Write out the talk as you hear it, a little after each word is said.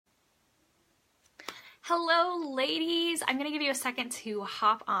Hello ladies! I'm going to give you a second to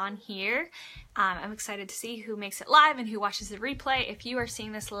hop on here. I'm excited to see who makes it live and who watches the replay. If you are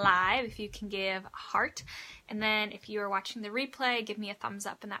seeing this live, if you can give a heart, and then if you are watching the replay, give me a thumbs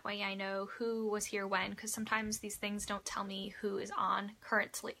up, and that way I know who was here when, because sometimes these things don't tell me who is on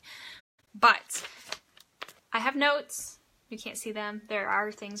currently. But I have notes. You can't see them. There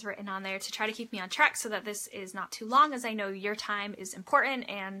are things written on there to try to keep me on track so that this is not too long, as I know your time is important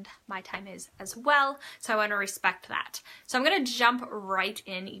and my time is as well. So I want to respect that. So I'm going to jump right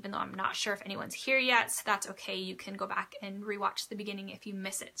in, even though I'm not sure if anyone's here yet. So that's okay. You can go back and rewatch the beginning if you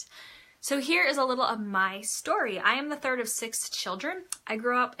miss it. So here is a little of my story. I am the third of 6 children. I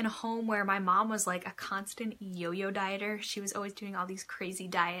grew up in a home where my mom was like a constant yo-yo dieter. She was always doing all these crazy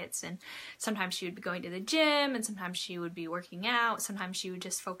diets, and sometimes she would be going to the gym, and sometimes she would be working out. Sometimes she would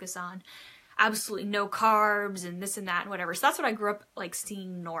just focus on absolutely no carbs and this and that and whatever. So that's what I grew up like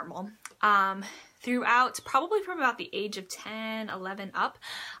seeing normal. Throughout, probably from about the age of 10, 11 up,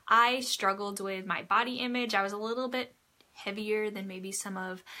 I struggled with my body image. I was a little bit heavier than maybe some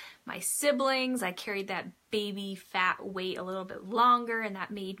of my siblings. I carried that baby fat weight a little bit longer, and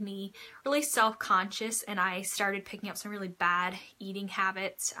that made me really self-conscious, and I started picking up some really bad eating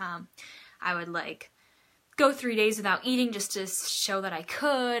habits. I would like go 3 days without eating just to show that I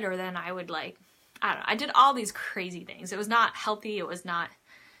could, or then I would like, I don't know, I did all these crazy things. It was not healthy, it was not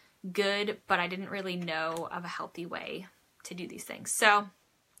good, but I didn't really know of a healthy way to do these things. So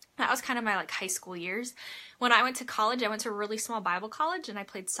that was kind of my like high school years. When I went to college, I went to a really small Bible college, and I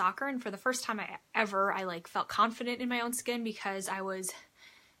played soccer, and for the first time I like felt confident in my own skin because I was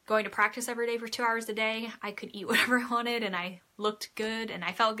going to practice every day for 2 hours a day. I could eat whatever I wanted, and I looked good and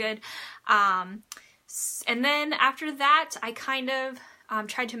I felt good. And then after that, I kind of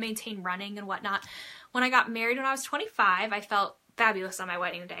tried to maintain running and whatnot. When I got married when I was 25, I felt fabulous on my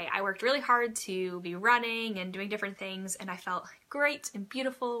wedding day. I worked really hard to be running and doing different things, and I felt great and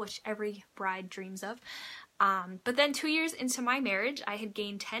beautiful, which every bride dreams of. But then 2 years into my marriage, I had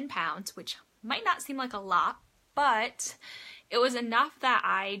gained 10 pounds, which might not seem like a lot, but it was enough that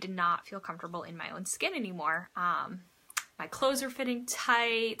I did not feel comfortable in my own skin anymore. My clothes were fitting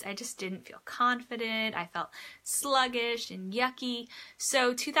tight. I just didn't feel confident. I felt sluggish and yucky.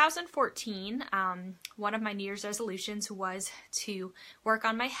 So 2014, one of my New Year's resolutions was to work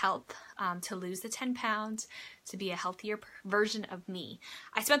on my health, to lose the 10 pounds, to be a healthier version of me.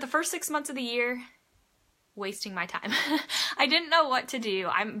 I spent the first 6 months of the year wasting my time. I didn't know what to do.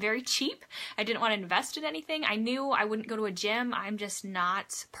 I'm very cheap. I didn't want to invest in anything. I knew I wouldn't go to a gym. I'm just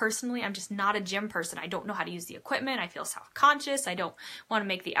not a gym person. I don't know how to use the equipment. I feel self-conscious. I don't want to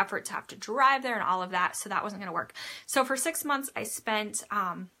make the effort to have to drive there and all of that, so that wasn't going to work. So for 6 months, I spent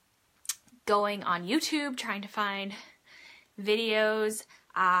going on YouTube, trying to find videos.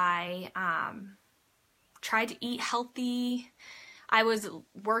 I tried to eat healthy. I was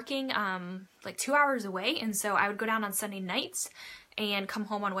working like 2 hours away, and so I would go down on Sunday nights and come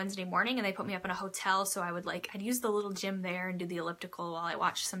home on Wednesday morning, and they put me up in a hotel, so I'd use the little gym there and do the elliptical while I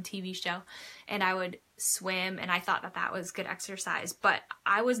watched some TV show, and I would swim, and I thought that that was good exercise, but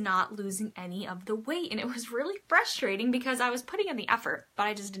I was not losing any of the weight, and it was really frustrating because I was putting in the effort, but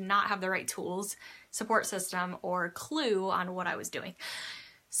I just did not have the right tools, support system, or clue on what I was doing.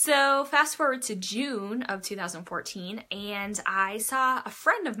 So fast forward to June of 2014, and I saw a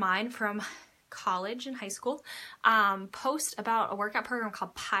friend of mine from college and high school post about a workout program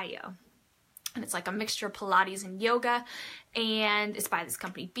called PiYo. And it's like a mixture of Pilates and yoga, and it's by this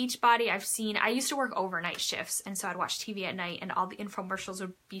company, Beachbody. I used to work overnight shifts, and so I'd watch TV at night, and all the infomercials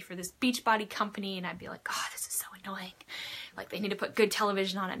would be for this Beachbody company, and I'd be like, oh, this is so annoying. Like, they need to put good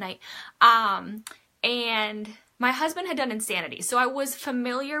television on at night. And my husband had done Insanity, so I was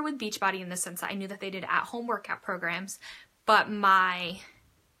familiar with Beachbody in the sense that I knew that they did at-home workout programs, but my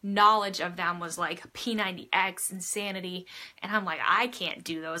knowledge of them was like P90X, Insanity, and I'm like, I can't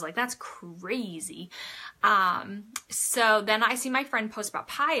do those, like that's crazy. So then I see my friend post about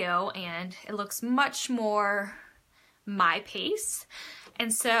PiYo, and it looks much more my pace,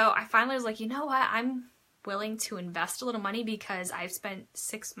 and so I finally was like, you know what, I'm willing to invest a little money because I've spent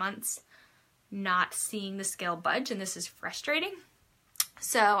 6 months not seeing the scale budge, and this is frustrating.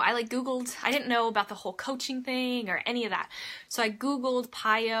 So I like Googled, I didn't know about the whole coaching thing or any of that. So I Googled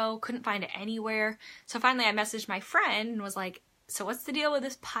PiYo, couldn't find it anywhere. So finally I messaged my friend and was like, so what's the deal with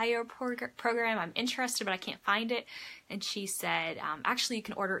this PiYo program? I'm interested, but I can't find it. And she said, actually you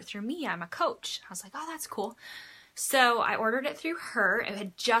can order it through me, I'm a coach. I was like, oh, that's cool. So I ordered it through her. It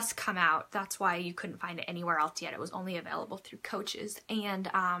had just come out. That's why you couldn't find it anywhere else yet. It was only available through coaches. And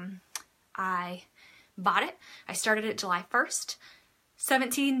I bought it. I started it July 1st.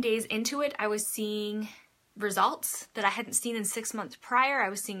 17 days into it, I was seeing results that I hadn't seen in 6 months prior. I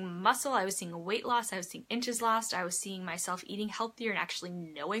was seeing muscle, I was seeing weight loss, I was seeing inches lost, I was seeing myself eating healthier and actually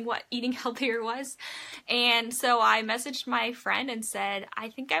knowing what eating healthier was. And so I messaged my friend and said, I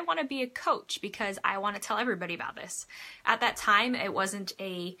think I want to be a coach because I want to tell everybody about this. At that time, it wasn't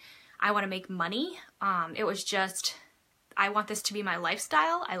I want to make money. It was just, I want this to be my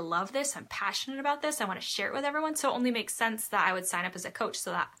lifestyle. I love this. I'm passionate about this. I want to share it with everyone. So it only makes sense that I would sign up as a coach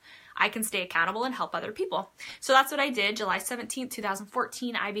so that I can stay accountable and help other people. So that's what I did. July 17th,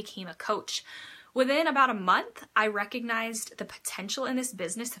 2014, I became a coach. Within about a month, I recognized the potential in this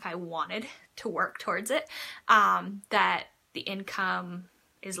business if I wanted to work towards it, that the income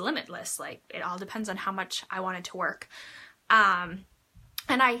is limitless. Like, it all depends on how much I wanted to work.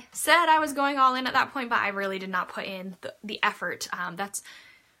 And I said I was going all in at that point, but I really did not put in the effort. That's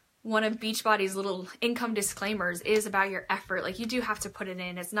one of Beachbody's little income disclaimers, is about your effort. Like, you do have to put it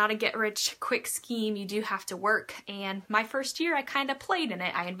in. It's not a get rich quick scheme. You do have to work. And my first year, I kind of played in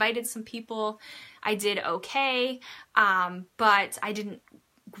it. I invited some people. I did okay, but I didn't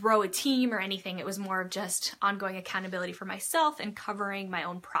grow a team or anything. It was more of just ongoing accountability for myself and covering my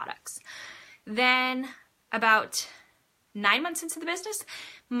own products. Then about 9 months into the business,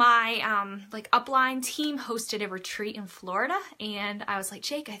 my upline team hosted a retreat in Florida, and I was like,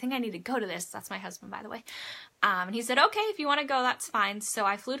 Jake, I think I need to go to this. That's my husband, by the way. And he said, okay, if you want to go, that's fine. So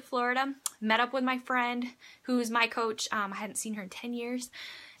I flew to Florida, met up with my friend who's my coach. I hadn't seen her in 10 years,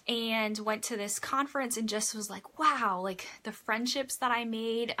 and went to this conference and just was like, wow, like the friendships that I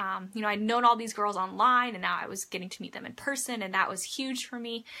made. I'd known all these girls online, and now I was getting to meet them in person, and that was huge for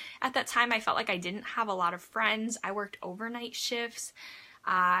me. At that time, I felt like I didn't have a lot of friends. I worked overnight shifts.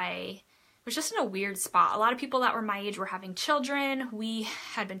 I was just in a weird spot. A lot of people that were my age were having children. We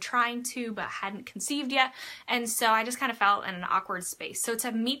had been trying to, but hadn't conceived yet. And so I just kind of felt in an awkward space. So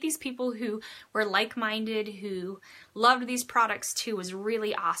to meet these people who were like-minded, who loved these products too, was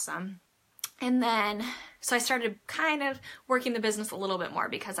really awesome. And then, so I started kind of working the business a little bit more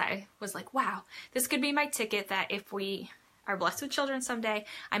because I was like, wow, this could be my ticket that if we are blessed with children someday,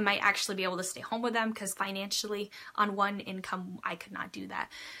 I might actually be able to stay home with them, because financially on one income, I could not do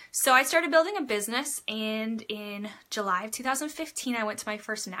that. So I started building a business, and in July of 2015, I went to my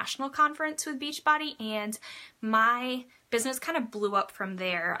first national conference with Beachbody, and my business kind of blew up from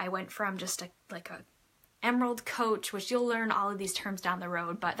there. I went from just a Emerald coach, which you'll learn all of these terms down the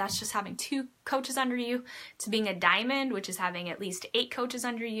road, but that's just having 2 coaches under you, to being a Diamond, which is having at least 8 coaches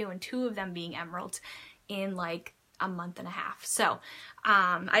under you, and 2 of them being Emeralds in like a month and a half. So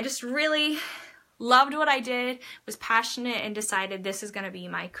I just really loved what I did, was passionate, and decided this is going to be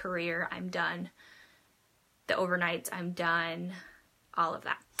my career. I'm done the overnights. I'm done all of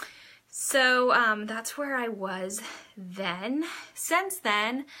that. So that's where I was then. Since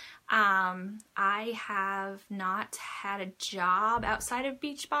then, I have not had a job outside of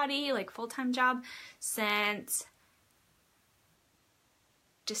Beachbody, like full-time job, since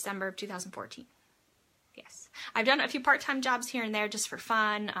December of 2014. Yes. I've done a few part-time jobs here and there just for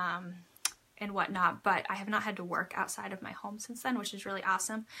fun and whatnot, but I have not had to work outside of my home since then, which is really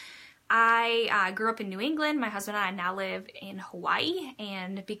awesome. I grew up in New England. My husband and I now live in Hawaii,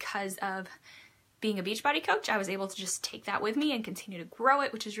 and because of being a Beachbody coach, I was able to just take that with me and continue to grow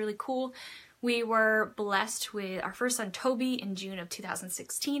it, which is really cool. We were blessed with our first son, Toby, in June of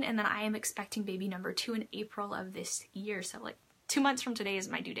 2016, and then I am expecting baby number 2 in April of this year, so like 2 months from today is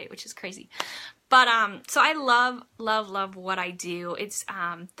my due date, which is crazy. But so I love what I do. It's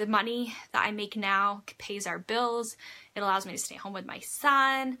the money that I make now pays our bills. It allows me to stay home with my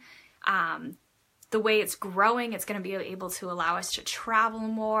son. The way it's growing, it's going to be able to allow us to travel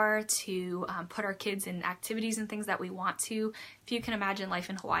more, to put our kids in activities and things that we want to. If you can imagine, life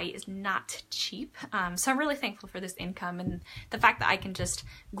in Hawaii is not cheap. So I'm really thankful for this income and the fact that I can just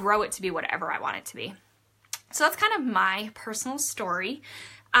grow it to be whatever I want it to be. So that's kind of my personal story.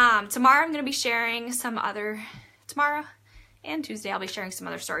 Tomorrow I'm going to be sharing tomorrow and Tuesday I'll be sharing some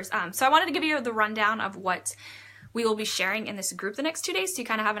other stories. So I wanted to give you the rundown of what we will be sharing in this group the next 2 days, so you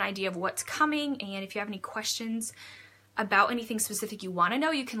kind of have an idea of what's coming. And if you have any questions about anything specific you want to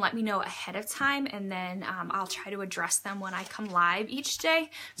know, you can let me know ahead of time, and then I'll try to address them when I come live each day.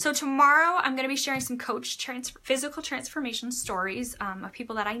 So tomorrow I'm going to be sharing some physical transformation stories of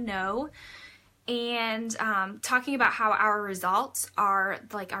people that I know, and talking about how our results are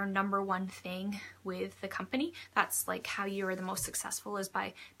like our #1 thing with the company. That's like how you are the most successful, is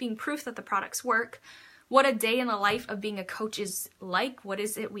by being proof that the products work. What a day in the life of being a coach is like. What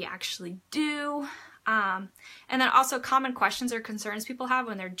is it we actually do? And then also common questions or concerns people have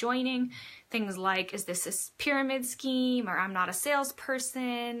when they're joining. Things like, is this a pyramid scheme, or I'm not a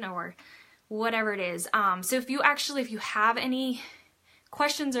salesperson, or whatever it is. So if you have any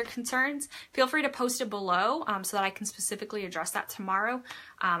questions or concerns, feel free to post it below so that I can specifically address that tomorrow.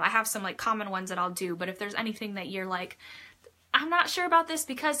 I have some like common ones that I'll do, but if there's anything that you're like, I'm not sure about this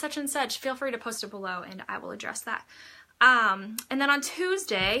because such and such, feel free to post it below and I will address that. And then on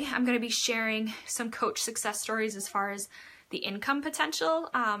Tuesday, I'm going to be sharing some coach success stories as far as the income potential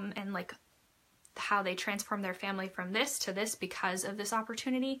and like how they transform their family from this to this because of this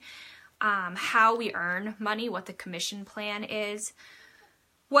opportunity, how we earn money, what the commission plan is,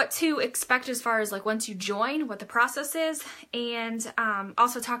 what to expect as far as like once you join, what the process is, and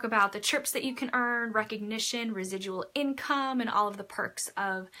also talk about the trips that you can earn, recognition, residual income, and all of the perks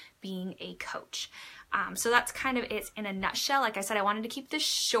of being a coach. So that's kind of it in a nutshell. Like I said, I wanted to keep this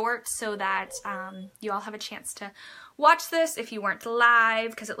short so that you all have a chance to watch this if you weren't live,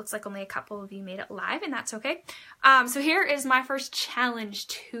 because it looks like only a couple of you made it live, and that's okay. So here is my first challenge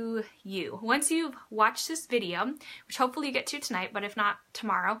to you. Once you've watched this video, which hopefully you get to tonight, but if not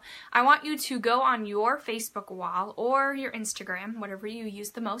tomorrow, I want you to go on your Facebook wall or your Instagram, whatever you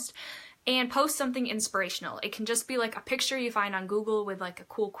use the most, and post something inspirational. It can just be like a picture you find on Google with like a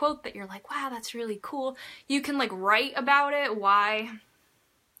cool quote that you're like, wow, that's really cool. You can like write about it, why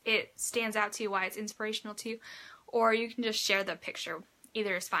it stands out to you, why it's inspirational to you, or you can just share the picture.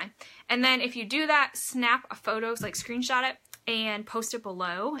 Either is fine. And then if you do that, snap a photo, like screenshot it and post it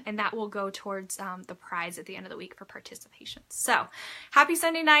below, and that will go towards the prize at the end of the week for participation. So happy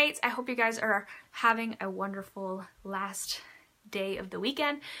Sunday night. I hope you guys are having a wonderful last day of the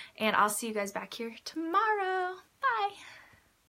weekend, and I'll see you guys back here tomorrow.